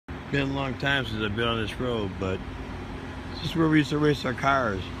Been a long time since I've been on this road, but this is where we used to race our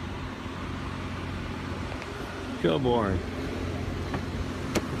cars. Kilborn.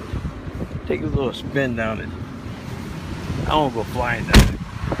 Take a little spin down it. I won't go flying down it.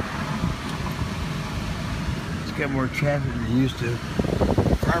 It's got more traffic than it used to.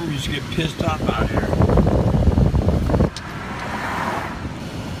 Farmers used to get pissed off out here.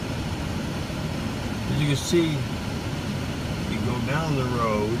 As you can see, you go down the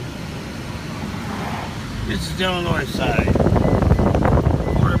road. This is the Illinois side.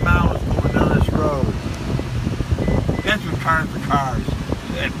 Quarter mile is going down this road. That's what cars for cars.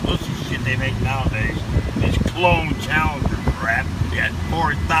 That pussy shit they make nowadays. This clone Challenger crap. You got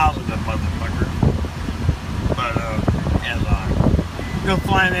 4,000 of them motherfuckers. But, hands on. Go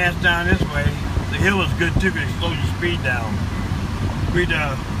flying ass down this way. The hill is good too because it slows your speed down. We'd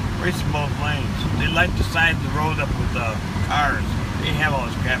race in both lanes. They like to size the road up with cars. They have all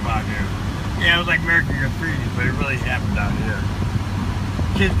this crap out here. Yeah, it was like American graffiti, but it really happened out here.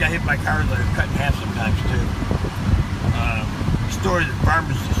 Kids got hit by cars that are cut in half sometimes too. Stories that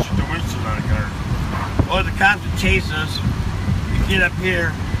farmers just shoot the windshield on a car. Well, the cops would chase us. You get up here,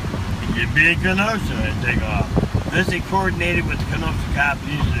 and you be in Kenosha and take off. Unless they coordinated with the Kenosha cops,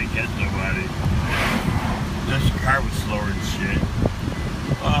 usually they catch nobody. This car was slower than shit.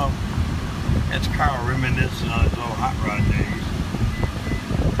 Well, that's Carl reminiscing on his old hot rod days.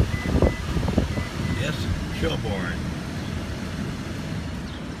 Yes, Kilborn.